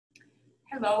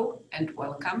Hello and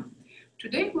welcome.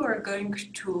 Today we are going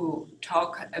to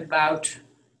talk about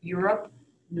Europe,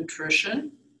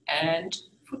 nutrition, and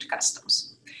food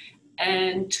customs.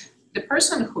 And the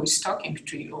person who is talking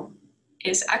to you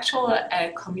is actually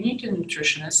a community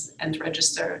nutritionist and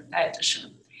registered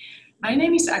dietitian. My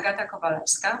name is Agata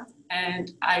Kowalewska,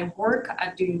 and I work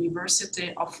at the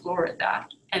University of Florida,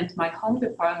 and my home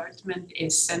department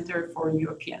is Center for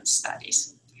European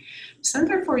Studies.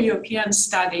 Center for European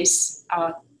Studies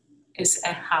is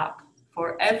a hub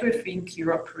for everything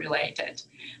Europe related.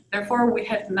 Therefore, we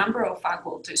have a number of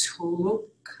faculties who look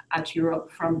at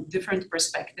Europe from different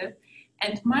perspectives,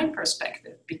 and my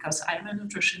perspective, because I'm a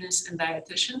nutritionist and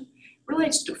dietitian,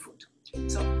 relates to food.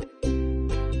 So,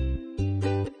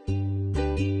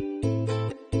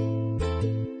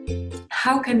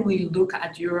 how can we look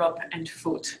at Europe and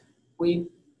food? We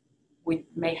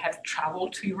may have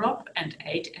traveled to Europe and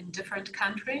ate in different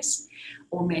countries,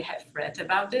 or may have read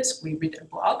about this. We read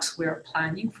blogs. We are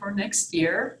planning for next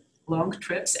year, long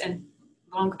trips and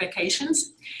long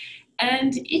vacations.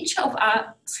 And each of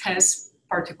us has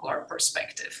particular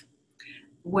perspective.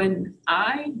 When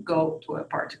I go to a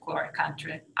particular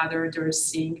country, other than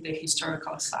seeing the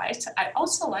historical sites, I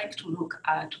also like to look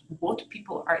at what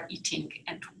people are eating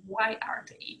and why are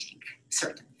they eating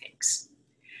certain things.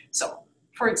 So,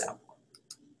 for example,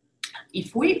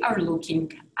 if we are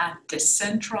looking at the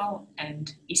Central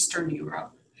and Eastern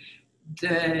Europe,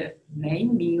 the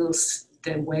main meals,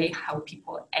 the way how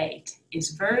people ate is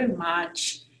very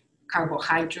much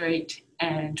carbohydrate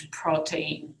and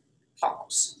protein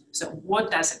focus. So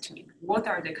what does it mean? What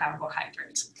are the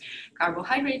carbohydrates?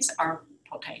 Carbohydrates are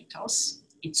potatoes,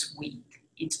 it's wheat,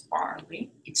 it's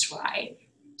barley, it's rye.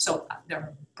 So there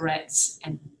are breads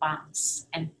and buns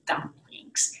and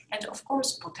dumplings, and of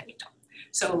course potato.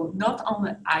 So not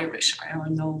only Irish are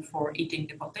known for eating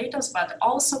the potatoes, but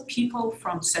also people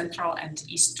from Central and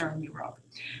Eastern Europe.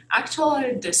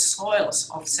 Actually, the soils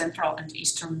of Central and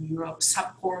Eastern Europe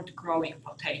support growing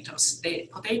potatoes. The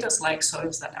potatoes like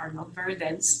soils that are not very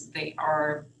dense.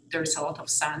 There's a lot of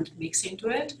sand mixed into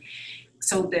it.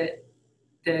 So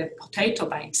the potato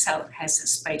by itself has a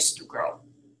space to grow.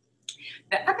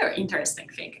 The other interesting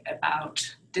thing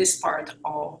about this part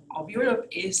of Europe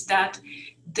is that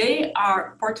they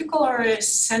are, particularly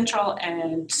Central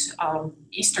and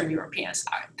Eastern Europeans,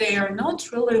 they are not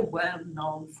really well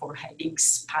known for having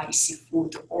spicy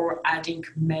food or adding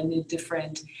many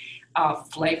different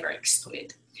flavorings to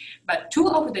it. But two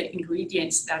of the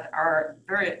ingredients that are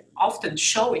very often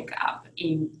showing up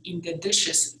in the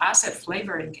dishes as a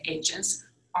flavoring agents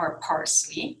are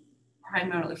parsley,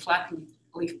 primarily flat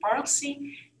leaf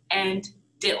parsley, and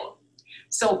dill.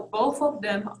 So both of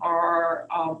them are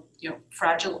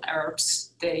fragile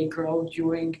herbs. They grow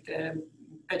during the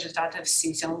vegetative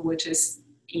season, which is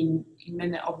in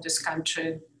many of this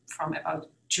country from about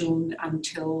June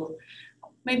until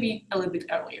maybe a little bit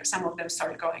earlier. Some of them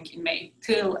start growing in May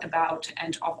till about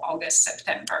end of August,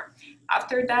 September.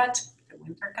 After that, the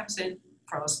winter comes in,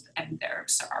 frost, and the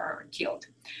herbs are killed.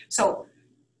 So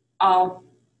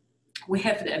we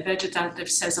have the vegetative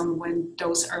season when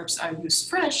those herbs are used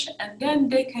fresh, and then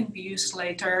they can be used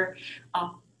later.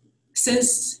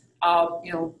 Since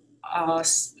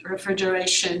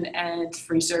refrigeration and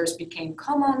freezers became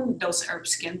common, those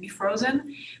herbs can be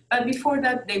frozen. But before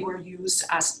that, they were used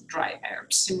as dry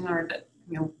herbs, similar that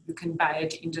you can buy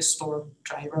it in the store,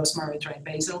 dry rosemary, dry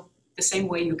basil. The same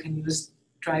way you can use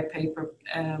dry paper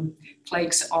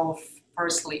flakes of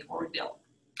parsley or dill.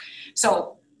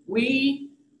 So we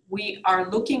are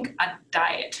looking at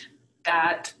diet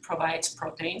that provides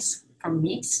proteins from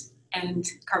meats and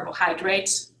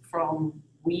carbohydrates from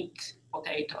wheat,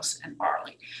 potatoes, and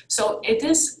barley. So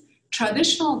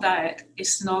traditional diet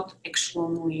is not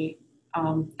extremely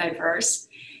diverse,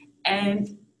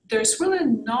 and there's really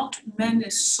not many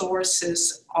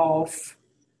sources of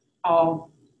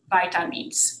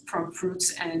vitamins from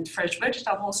fruits and fresh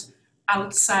vegetables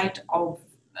outside of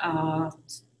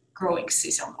growing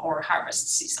season or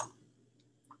harvest season.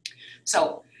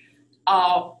 So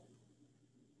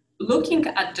looking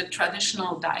at the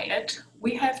traditional diet,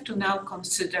 we have to now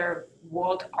consider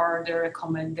what are the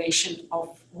recommendations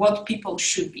of what people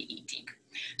should be eating.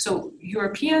 So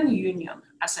European Union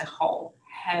as a whole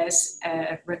has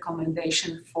a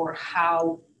recommendation for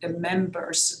how the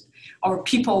members or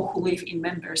people who live in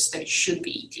member states should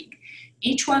be eating.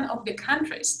 Each one of the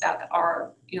countries that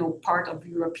are part of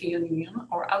European Union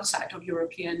or outside of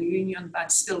European Union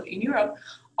but still in Europe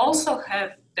also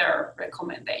have their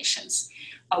recommendations.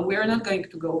 We're not going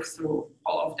to go through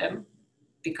all of them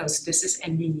because this is a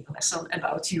mini lesson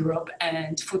about Europe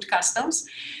and food customs,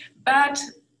 but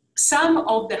some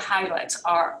of the highlights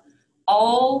are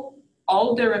all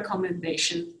the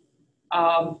recommendations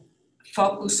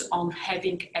focus on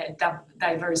having a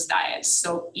diverse diet,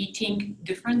 so eating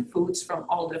different foods from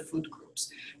all the food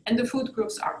groups. And the food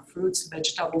groups are fruits,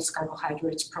 vegetables,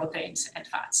 carbohydrates, proteins, and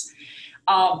fats.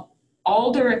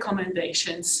 All the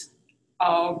recommendations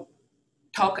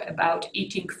talk about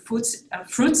eating fruits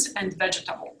and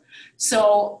vegetables.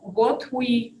 So what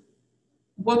we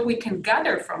can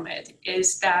gather from it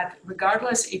is that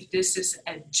regardless if this is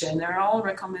a general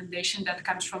recommendation that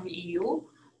comes from the EU,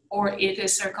 or it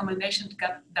is a recommendation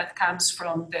that comes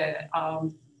from the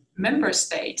member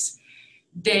states,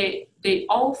 they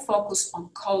all focus on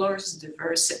colors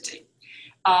diversity.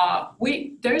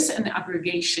 There's an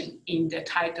abbreviation in the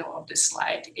title of the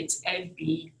slide. It's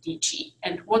FBDG.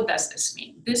 And what does this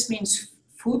mean? This means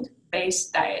Food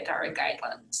Based Dietary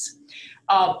Guidelines.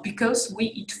 Because we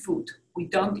eat food, we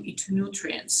don't eat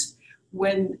nutrients.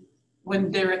 When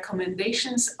the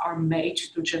recommendations are made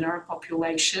to general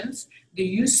populations, they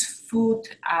use food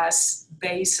as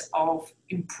base of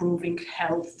improving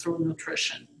health through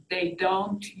nutrition. They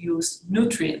don't use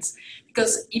nutrients,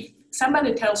 because if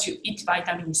somebody tells you eat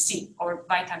vitamin C or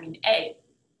vitamin A,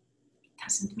 it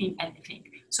doesn't mean anything.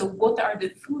 So what are the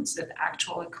foods that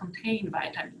actually contain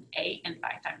vitamin A and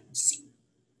vitamin C?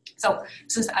 So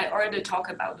since I already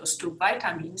talked about those two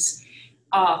vitamins,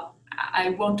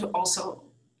 I want to also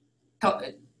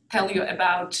tell you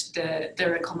about the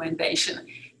recommendation.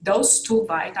 Those two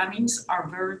vitamins are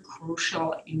very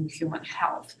crucial in human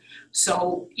health.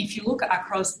 So if you look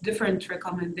across different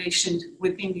recommendations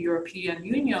within the European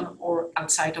Union or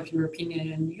outside of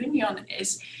European Union,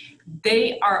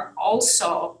 they are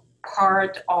also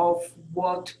part of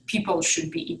what people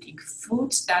should be eating.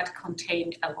 Foods that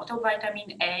contain a lot of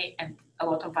vitamin A and a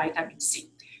lot of vitamin C.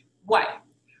 Why?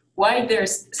 Why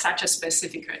there's such a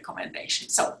specific recommendation?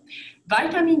 So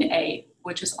vitamin A,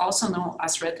 which is also known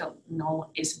as retinol,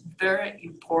 is very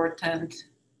important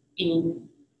in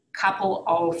a couple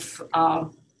of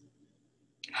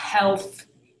health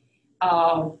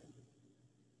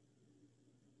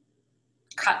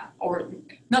or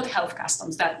not health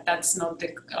customs, that's not the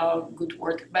good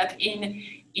word, but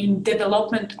in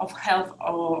development of health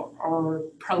or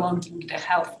prolonging the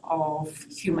health of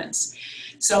humans.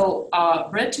 So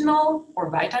retinol or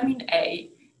vitamin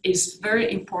A is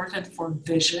very important for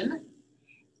vision.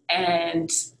 And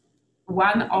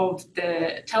one of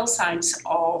the tell signs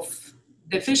of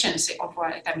deficiency of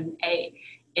vitamin A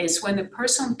is when a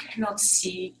person cannot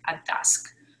see at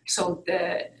dusk. So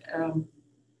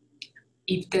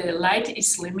if the light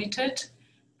is limited,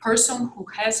 person who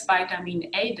has vitamin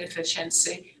A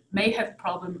deficiency may have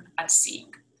problem at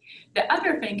seeing. The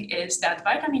other thing is that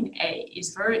vitamin A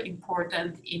is very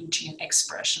important in gene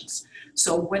expressions.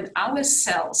 So when our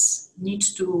cells need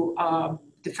to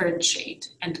differentiate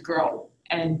and grow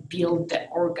and build the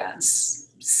organs,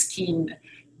 skin,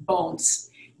 bones,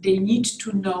 they need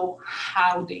to know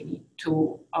how they need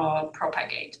to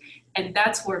propagate. And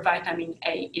that's where vitamin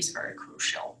A is very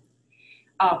crucial.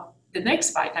 The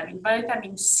next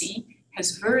vitamin C,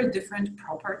 has very different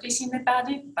properties in the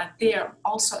body, but they are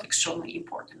also extremely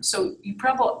important. So you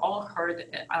probably all heard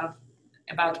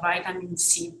about vitamin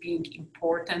C being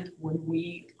important when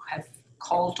we have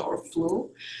cold or flu,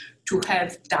 to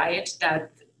have diet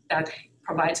that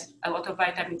provides a lot of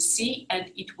vitamin C,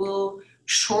 and it will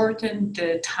shorten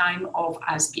the time of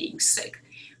us being sick.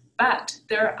 But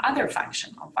there are other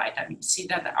functions of vitamin C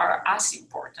that are as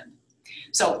important.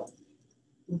 So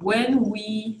when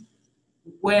we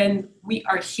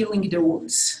are healing the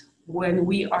wounds, when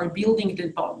we are building the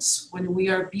bones, when we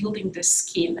are building the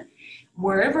skin,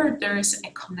 wherever there is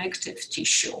a connective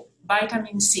tissue,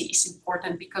 vitamin C is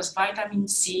important, because vitamin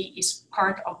C is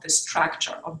part of the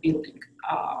structure of building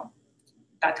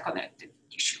that connective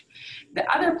tissue. The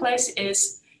other place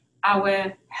is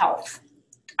our health,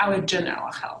 our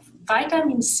general health.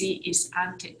 Vitamin C is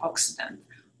antioxidant,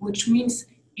 which means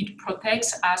it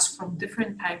protects us from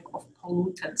different types of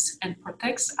pollutants and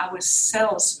protects our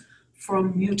cells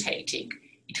from mutating.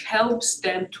 It helps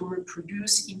them to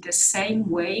reproduce in the same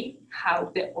way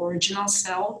how the original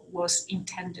cell was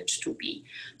intended to be.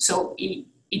 So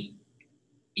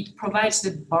it provides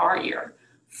the barrier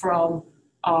from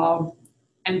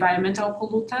environmental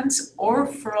pollutants or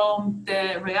from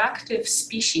the reactive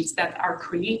species that are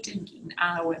created in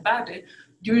our body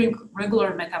during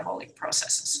regular metabolic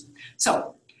processes.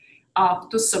 So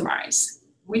to summarize,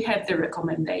 we have the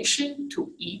recommendation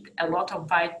to eat a lot of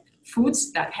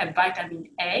foods that have vitamin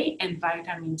A and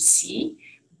vitamin C,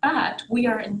 but we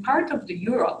are in part of the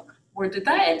Europe where the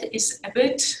diet is a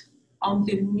bit on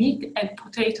the meat and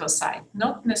potato side,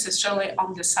 not necessarily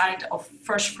on the side of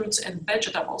fresh fruits and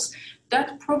vegetables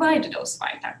that provide those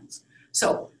vitamins.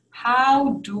 So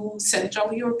how do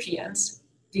Central Europeans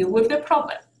deal with the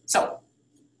problem? So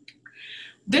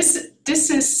this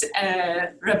is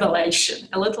a revelation,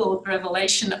 a little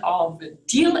revelation of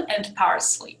dill and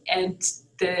parsley and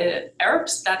the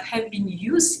herbs that have been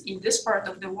used in this part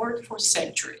of the world for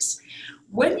centuries.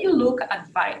 When you look at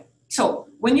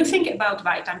when you think about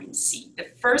vitamin C, the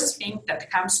first thing that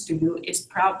comes to you is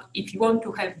if you want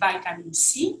to have vitamin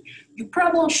C, you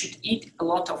probably should eat a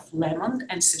lot of lemon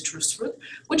and citrus fruit,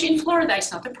 which in Florida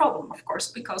is not a problem, of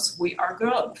course, because we are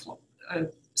growing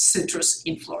citrus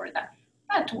in Florida.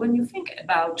 But when you think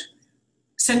about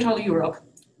Central Europe,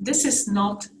 this is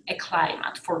not a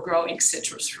climate for growing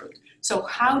citrus fruit. So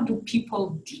how do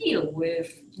people deal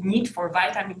with need for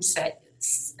vitamin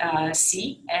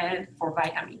C and for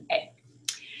vitamin A?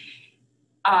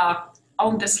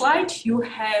 On the slide, you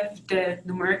have the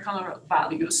numerical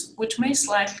values, which may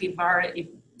slightly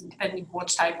vary depending what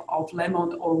type of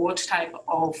lemon or what type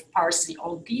of parsley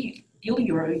or dill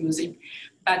you are using.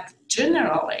 But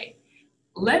generally,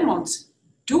 lemons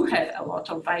do have a lot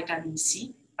of vitamin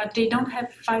C, but they don't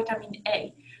have vitamin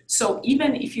A. So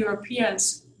even if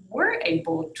Europeans were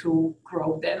able to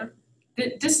grow them,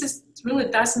 this really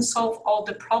doesn't solve all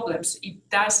the problems. It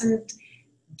doesn't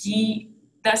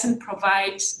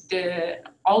provide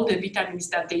all the vitamins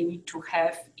that they need to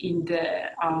have in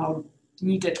the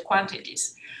needed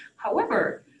quantities.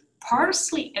 However,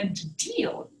 parsley and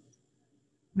dill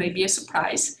may be a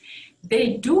surprise.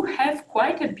 They do have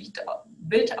quite a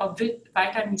bit of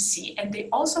vitamin C, and they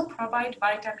also provide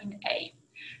vitamin A.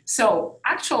 So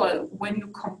actually, when you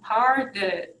compare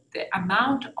the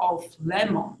amount of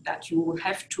lemon that you will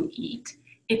have to eat,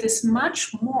 it is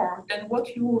much more than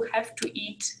what you will have to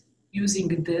eat using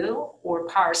dill or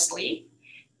parsley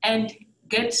and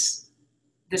get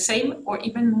the same or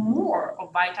even more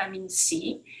of vitamin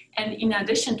C. And in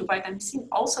addition to vitamin C,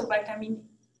 also vitamin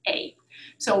A.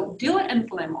 So dill and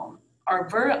lemon are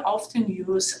very often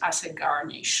used as a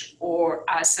garnish or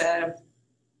as a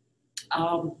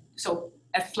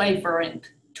flavorant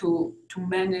to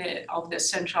many of the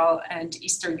Central and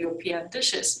Eastern European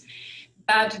dishes.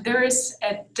 But there is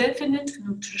a definite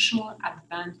nutritional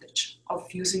advantage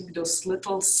of using those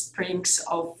little sprigs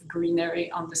of greenery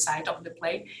on the side of the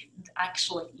plate and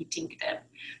actually eating them.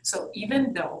 So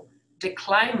even though the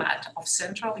climate of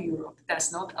Central Europe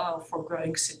does not allow for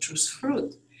growing citrus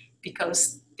fruit,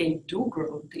 because they do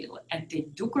grow dill and they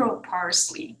do grow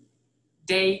parsley,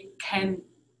 they can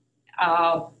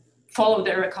follow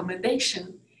their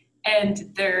recommendation and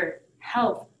their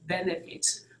health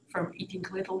benefits from eating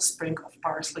little sprig of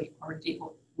parsley or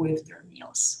dill with their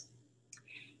meals.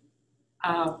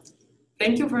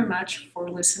 Thank you very much for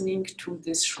listening to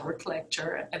this short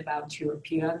lecture about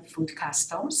European food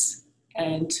customs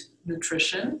and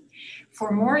nutrition.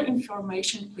 For more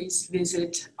information, please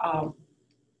visit our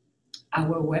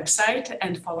website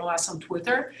and follow us on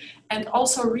Twitter, and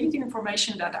also read the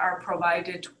information that are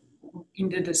provided in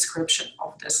the description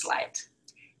of the slide.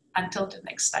 Until the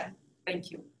next time,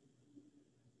 thank you.